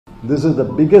This is the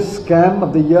biggest scam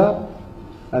of the year,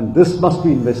 and this must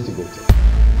be investigated.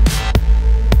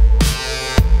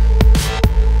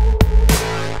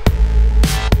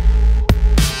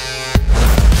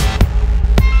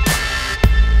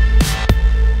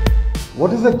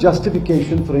 What is the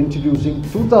justification for introducing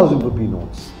 2000 rupee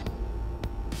notes?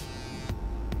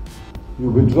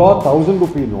 You withdraw 1000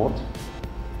 rupee note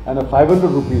and a 500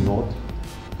 rupee note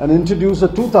and introduce a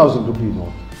 2000 rupee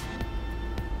note.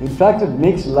 In fact, it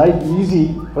makes life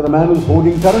easy for the man who is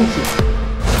holding currency.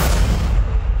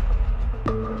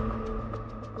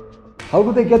 How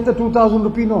do they get the 2000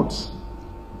 rupee notes?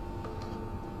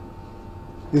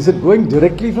 Is it going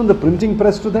directly from the printing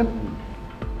press to them?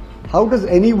 How does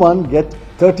anyone get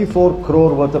 34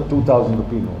 crore worth of 2000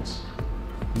 rupee notes?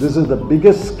 This is the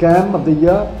biggest scam of the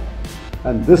year,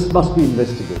 and this must be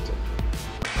investigated.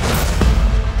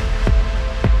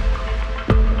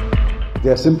 They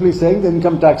are simply saying the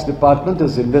income tax department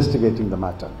is investigating the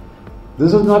matter.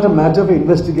 This is not a matter of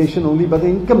investigation only by the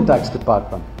income tax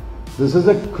department. This is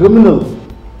a criminal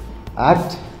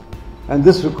act, and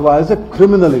this requires a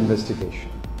criminal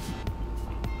investigation.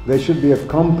 There should be a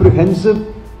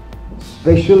comprehensive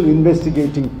special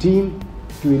investigating team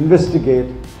to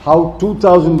investigate how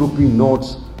 2000 rupee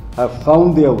notes have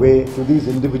found their way to these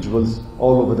individuals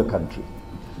all over the country.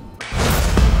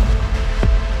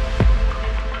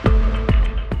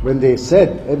 When they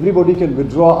said everybody can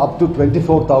withdraw up to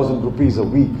 24,000 rupees a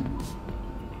week,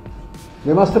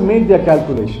 they must have made their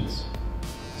calculations.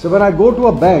 So when I go to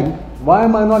a bank, why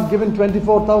am I not given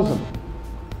 24,000?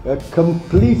 A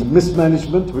complete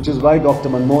mismanagement, which is why Dr.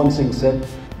 Manmohan Singh said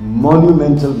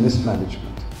monumental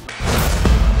mismanagement.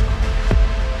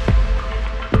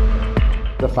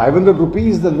 The 500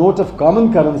 rupees is the note of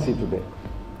common currency today.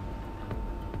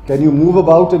 Can you move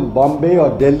about in Bombay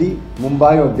or Delhi,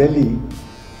 Mumbai or Delhi?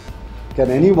 Can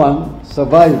anyone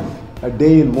survive a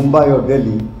day in Mumbai or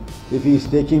Delhi if he is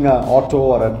taking an auto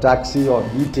or a taxi or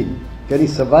eating? Can he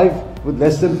survive with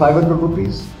less than 500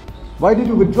 rupees? Why did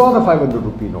you withdraw the 500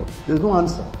 rupee note? There is no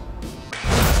answer.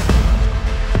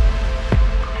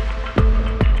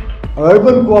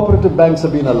 Urban cooperative banks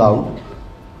have been allowed.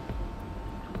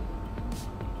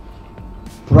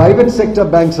 Private sector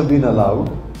banks have been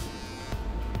allowed.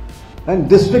 And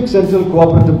district central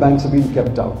cooperative banks have been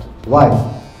kept out.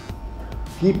 Why?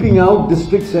 Keeping out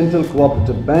district central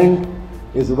cooperative bank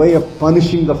is a way of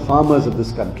punishing the farmers of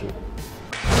this country.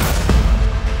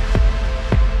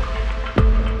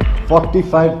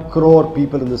 45 crore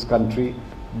people in this country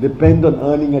depend on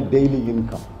earning a daily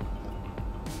income.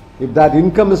 If that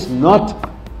income is not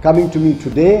coming to me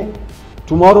today,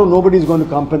 tomorrow nobody is going to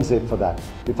compensate for that.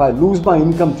 If I lose my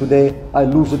income today, I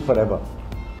lose it forever.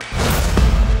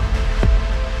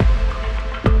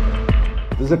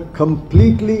 This is a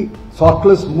completely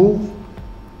thoughtless move.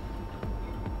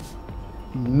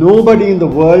 Nobody in the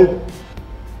world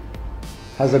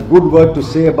has a good word to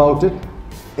say about it.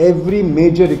 Every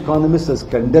major economist has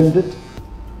condemned it.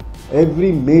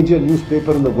 Every major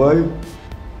newspaper in the world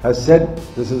has said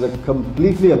this is a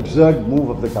completely absurd move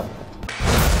of the government.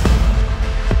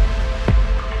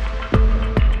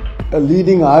 A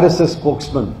leading RSS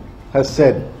spokesman has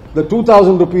said the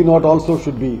 2000 rupee note also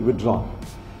should be withdrawn.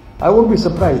 I won't be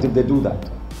surprised if they do that.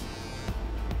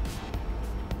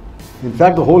 In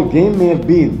fact, the whole game may have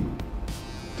been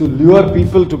to lure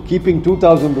people to keeping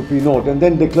 2000 rupee note and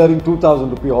then declaring 2000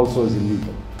 rupee also as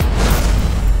illegal.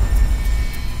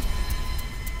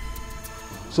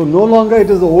 So no longer it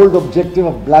is the old objective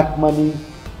of black money,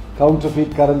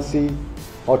 counterfeit currency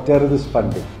or terrorist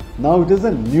funding. Now it is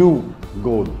a new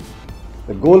goal.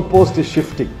 The goalpost is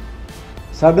shifting.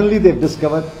 Suddenly they've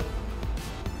discovered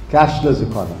cashless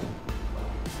economy.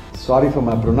 Sorry for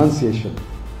my pronunciation.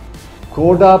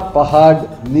 Koda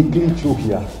Pahad Nikli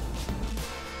Chukia.